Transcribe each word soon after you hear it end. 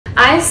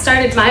I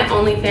started my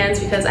OnlyFans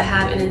because I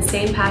have an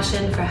insane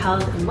passion for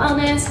health and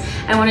wellness.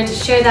 I wanted to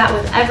share that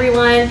with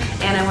everyone,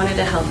 and I wanted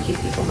to help keep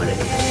people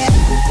motivated.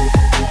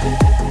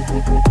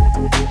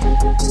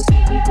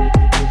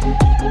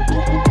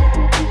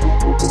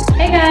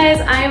 Hey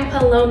guys, I'm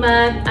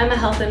Paloma. I'm a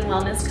health and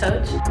wellness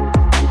coach.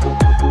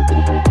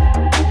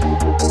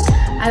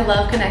 I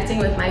love connecting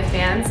with my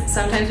fans.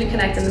 Sometimes we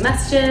connect in the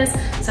messages,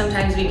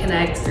 sometimes we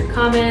connect through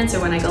comments or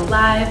when I go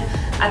live.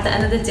 At the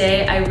end of the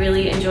day, I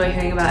really enjoy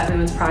hearing about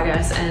everyone's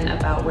progress and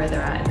about where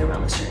they're at in their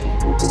wellness journey.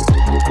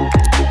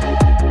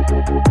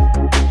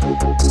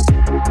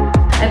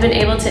 I've been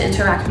able to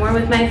interact more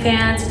with my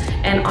fans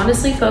and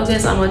honestly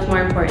focus on what's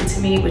more important to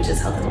me, which is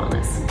health and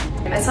wellness.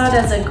 I saw it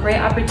as a great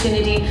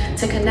opportunity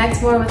to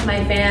connect more with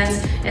my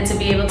fans and to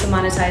be able to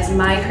monetize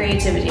my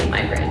creativity and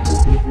my brand.